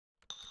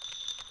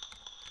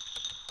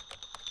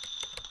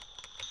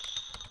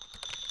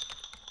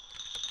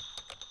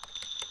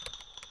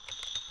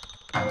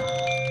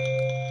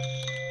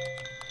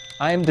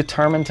I am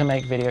determined to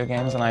make video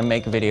games, and I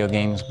make video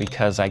games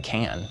because I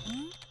can.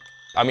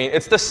 I mean,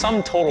 it's the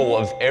sum total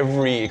of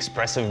every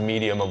expressive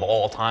medium of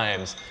all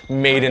times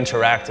made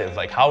interactive.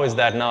 Like, how is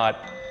that not?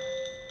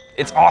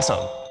 It's awesome.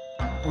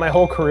 My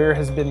whole career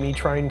has been me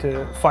trying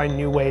to find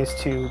new ways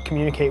to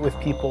communicate with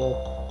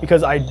people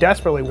because I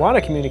desperately want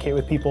to communicate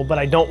with people, but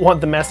I don't want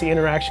the messy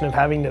interaction of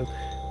having to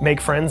make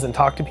friends and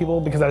talk to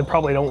people because I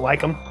probably don't like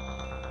them.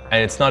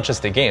 And it's not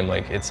just a game,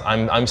 like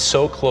I'm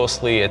so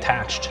closely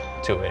attached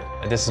to it.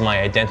 This is my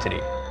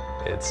identity.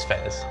 It's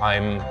Fez.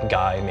 I'm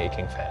Guy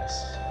making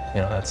Fez.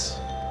 You know,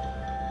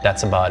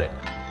 that's about it.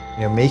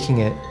 You know, making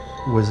it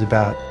was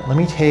about, let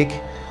me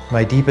take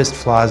my deepest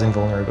flaws and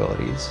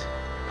vulnerabilities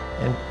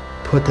and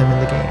put them in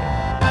the game.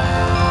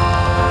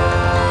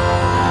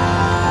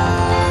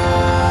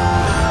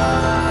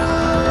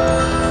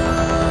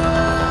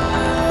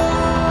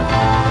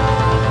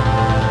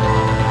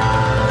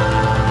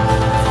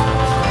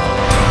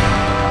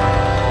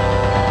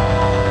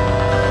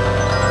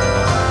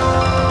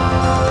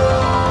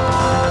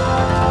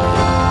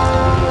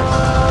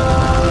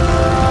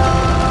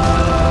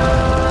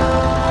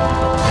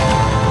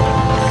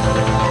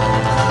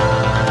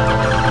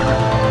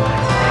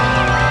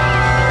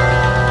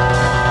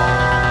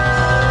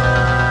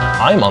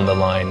 I'm on the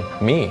line,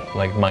 me,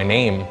 like my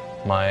name,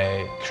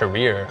 my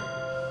career.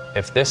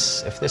 If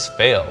this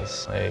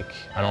fails, like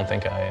I don't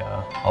think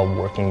I'll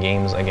work in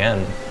games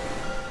again.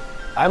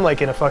 I'm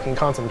like in a fucking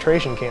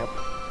concentration camp.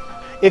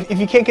 If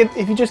you can't get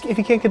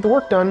the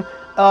work done,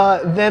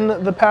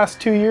 then the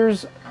past 2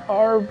 years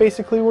are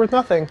basically worth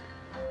nothing.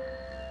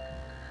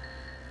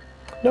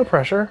 No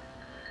pressure.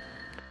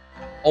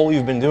 All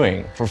you've been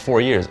doing for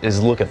 4 years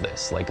is look at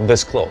this, like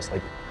this close.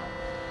 Like,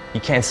 you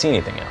can't see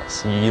anything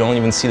else. You don't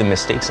even see the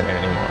mistakes in it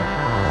anymore.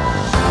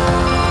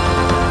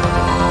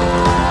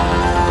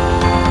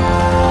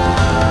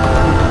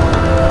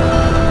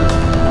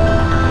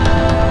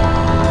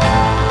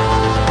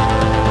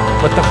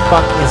 What the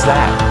fuck is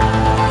that?